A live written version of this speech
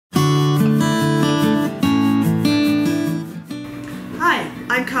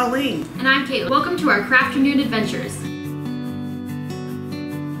I'm Colleen. And I'm Caitlin. Welcome to our CrafterNoon adventures.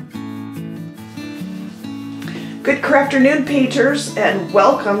 Good CrafterNoon painters, and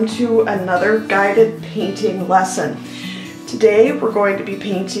welcome to another guided painting lesson. Today we're going to be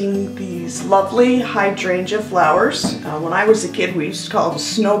painting these lovely hydrangea flowers. When I was a kid we used to call them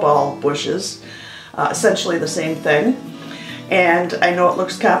snowball bushes, essentially the same thing. And I know it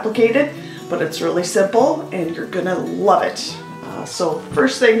looks complicated, but it's really simple and you're gonna love it. So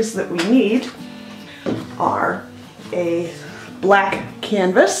first things that we need are a black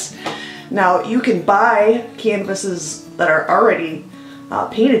canvas. Now you can buy canvases that are already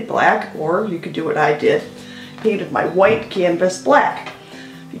painted black, or you could do what I did. Painted my white canvas black.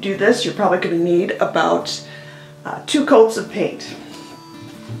 If you do this, you're probably going to need about 2 coats of paint.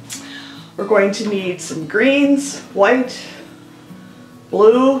 We're going to need some greens, white,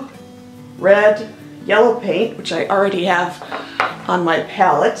 blue, red, yellow paint, which I already have on my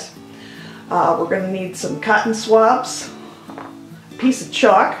palette. We're going to need some cotton swabs, a piece of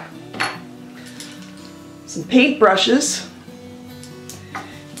chalk, some paint brushes,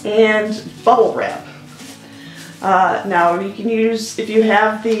 and bubble wrap. Now you can use, if you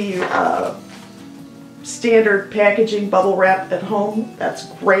have the standard packaging bubble wrap at home, that's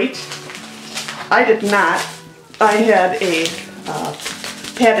great. I did not. I had a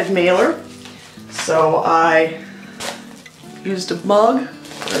padded mailer, so I used a mug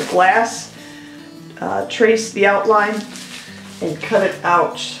or a glass, traced the outline, and cut it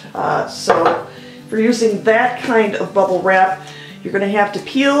out. So if you're using that kind of bubble wrap, you're going to have to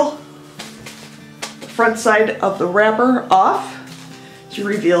peel the front side of the wrapper off to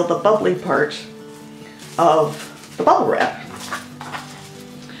reveal the bubbly part of the bubble wrap.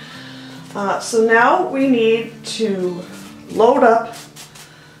 So now we need to load up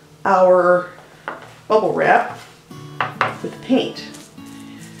our bubble wrap with paint.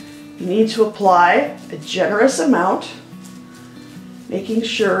 You need to apply a generous amount, making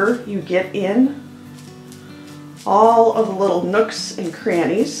sure you get in all of the little nooks and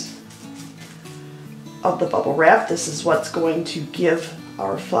crannies of the bubble wrap. This is what's going to give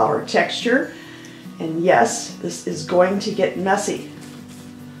our flower texture. And yes, this is going to get messy.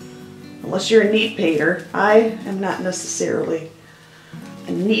 Unless you're a neat painter. I am not necessarily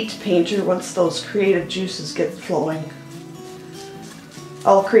a neat painter. Once those creative juices get flowing,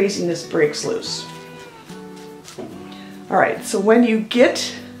 all craziness breaks loose. Alright, so when you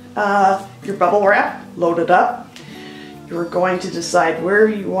get your bubble wrap loaded up, you're going to decide where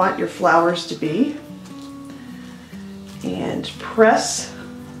you want your flowers to be and press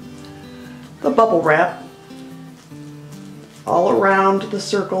the bubble wrap all around the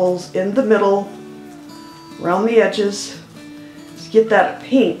circles, in the middle, around the edges, to get that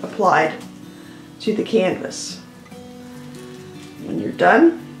paint applied to the canvas. When you're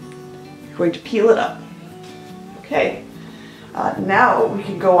done, you're going to peel it up. Okay, now we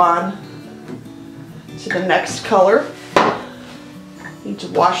can go on to the next color. You need to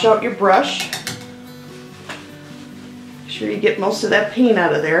wash out your brush. Make sure you get most of that paint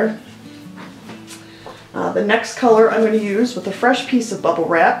out of there. The next color I'm going to use with a fresh piece of bubble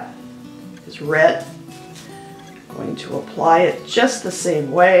wrap is red. I'm going to apply it just the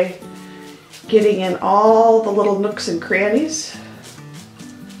same way, getting in all the little nooks and crannies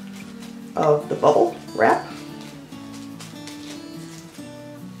of the bubble wrap.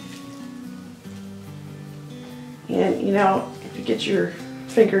 And you know, if you get your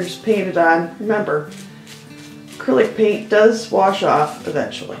fingers painted on, remember, acrylic paint does wash off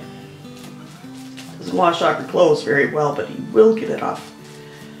eventually. Doesn't wash off your clothes very well, but you will get it off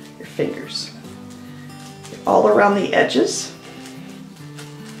your fingers. All around the edges.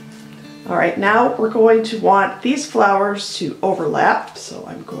 Alright, now we're going to want these flowers to overlap, so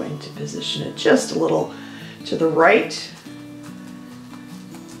I'm going to position it just a little to the right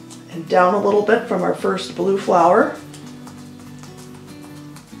and down a little bit from our first blue flower.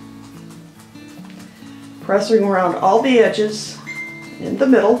 Pressing around all the edges in the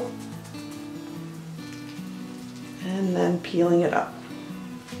middle, and then peeling it up.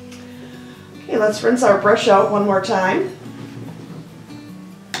 Okay, let's rinse our brush out one more time.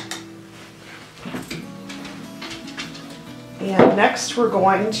 And next we're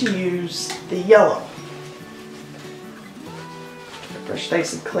going to use the yellow. Get the brush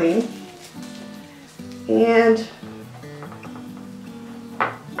nice and clean. And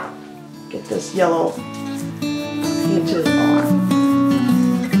get this yellow painted on.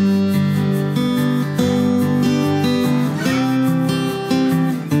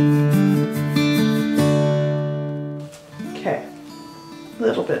 Okay, a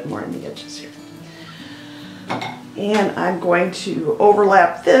little bit more on the edges here. And I'm going to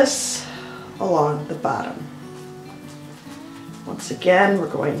overlap this along the bottom. Once again, we're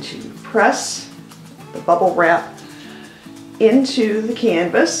going to press the bubble wrap into the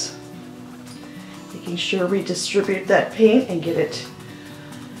canvas, making sure we distribute that paint and get it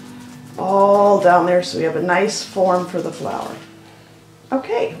all down there so we have a nice form for the flower.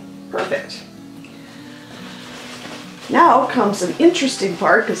 Okay, perfect. Now comes an interesting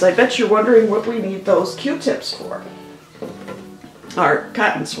part, because I bet you're wondering what we need those Q-tips for. Or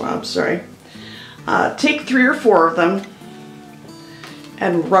cotton swabs, sorry. Take 3 or 4 of them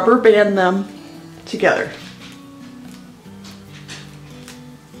and rubber band them together.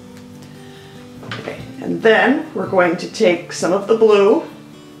 Okay, and then we're going to take some of the blue,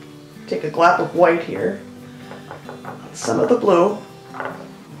 take a glop of white here, some of the blue,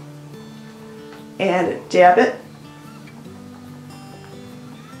 and dab it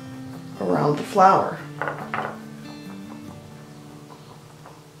around the flower.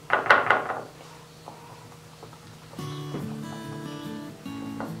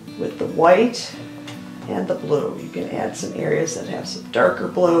 With the white and the blue, you can add some areas that have some darker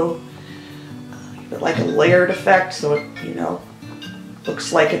blue, give it like a layered effect so it, you know,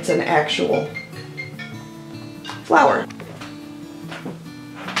 looks like it's an actual flower.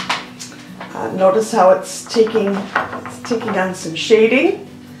 Notice how it's taking on some shading.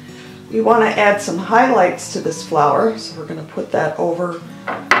 We want to add some highlights to this flower, so we're going to put that over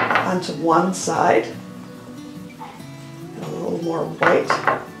onto one side. And a little more white.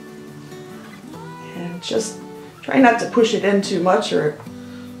 And just try not to push it in too much or it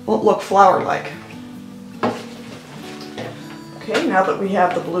won't look flower-like. Okay, now that we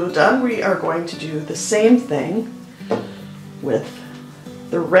have the blue done, we are going to do the same thing with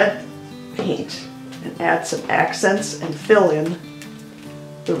the red paint and add some accents and fill in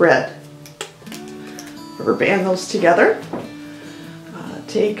the red. Rubber band those together.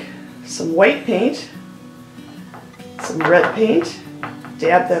 Take some white paint, some red paint,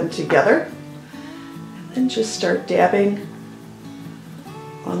 dab them together, and then just start dabbing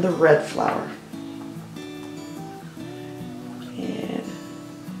on the red flower. And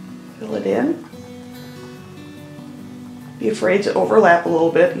fill it in. Be afraid to overlap a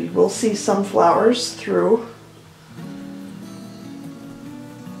little bit. You will see some flowers through.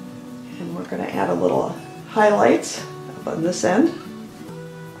 And we're going to add a little highlights up on this end.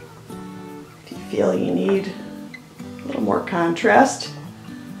 If you feel you need a little more contrast,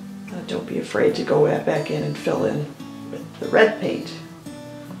 don't be afraid to go back in and fill in with the red paint.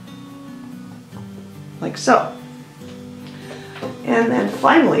 Like so. And then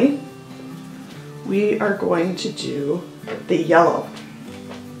finally, we are going to do the yellow.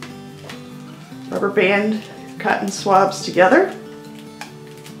 Rubber band cotton swabs together.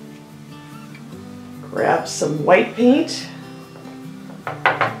 Grab some white paint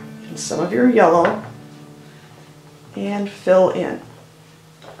and some of your yellow and fill in.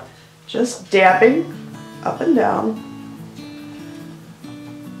 Just dabbing up and down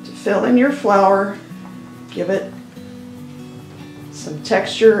to fill in your flower, give it some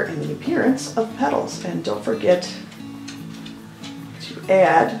texture and the appearance of petals. And don't forget to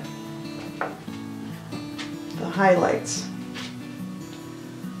add the highlights.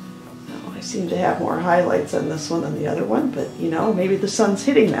 Now, I seem to have more highlights on this one than the other one, but you know, maybe the sun's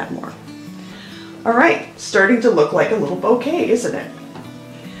hitting that more. All right, starting to look like a little bouquet, isn't it?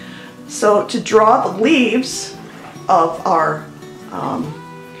 So to draw the leaves of our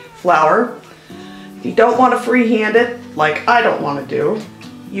flower, if you don't want to freehand it, like I don't want to do,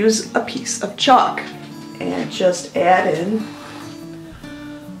 use a piece of chalk and just add in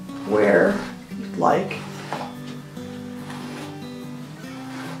where you'd like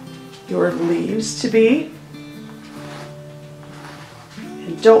your leaves to be.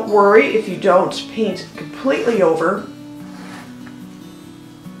 And don't worry if you don't paint completely over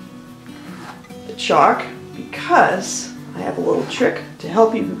the chalk, because I have a little trick to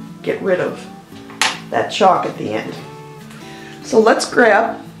help you get rid of that chalk at the end. So let's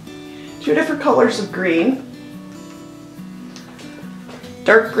grab 2 different colors of green,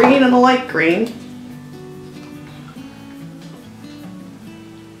 dark green and a light green.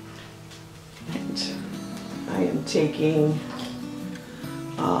 And I am taking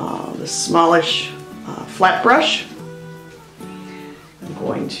the smallish flat brush. I'm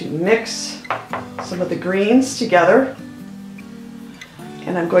going to mix some of the greens together,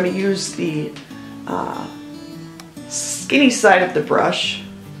 and I'm going to use the skinny side of the brush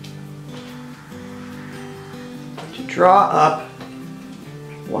to draw up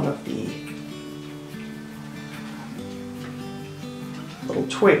one of the little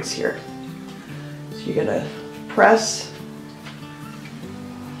twigs here. So you're going to press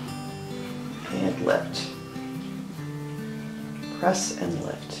and lift. Press and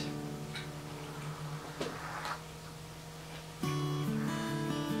lift.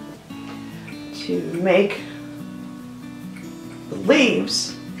 To make the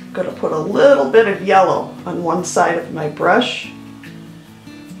leaves, I'm going to put a little bit of yellow on one side of my brush.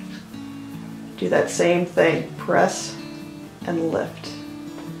 Do that same thing, press and lift.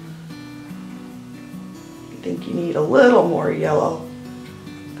 If you think you need a little more yellow,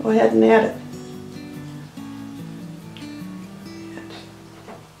 go ahead and add it.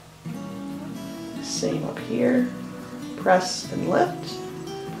 Same up here, press and lift,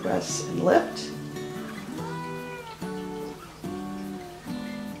 press and lift.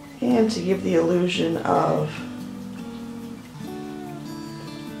 And to give the illusion of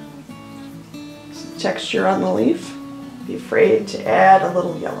some texture on the leaf, be afraid to add a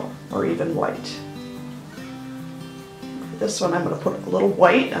little yellow or even white. For this one I'm going to put a little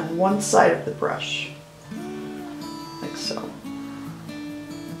white on one side of the brush, like so.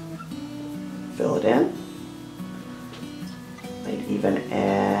 Fill it in. Might even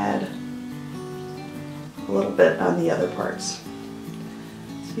add a little bit on the other parts.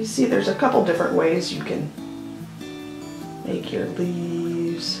 So you see there's a couple different ways you can make your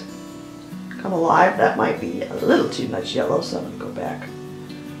leaves come alive. That might be a little too much yellow, so I'm going to go back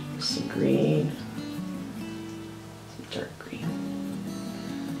with some green, some dark green.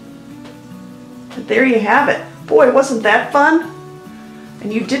 And there you have it. Boy, wasn't that fun?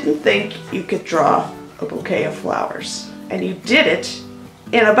 And you didn't think you could draw a bouquet of flowers. And you did it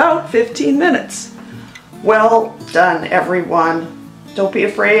in about 15 minutes. Well done, everyone. Don't be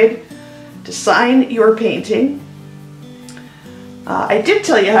afraid to sign your painting. I did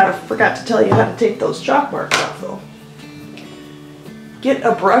tell you forgot to tell you how to take those chalk marks off though. Get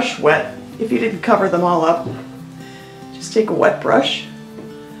a brush wet if you didn't cover them all up. Just take a wet brush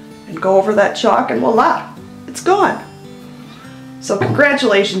and go over that chalk and voila, it's gone. So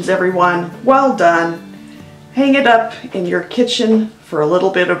congratulations everyone, well done. Hang it up in your kitchen for a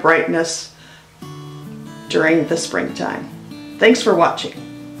little bit of brightness during the springtime. Thanks for watching.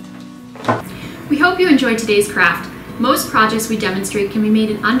 We hope you enjoyed today's craft. Most projects we demonstrate can be made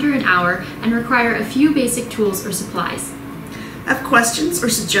in under an hour and require a few basic tools or supplies. Have questions or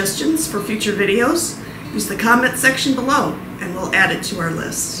suggestions for future videos? Use the comment section below and we'll add it to our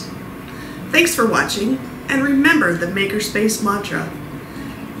list. Thanks for watching. And remember the Makerspace mantra.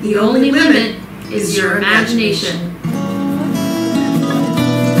 The only limit is your imagination.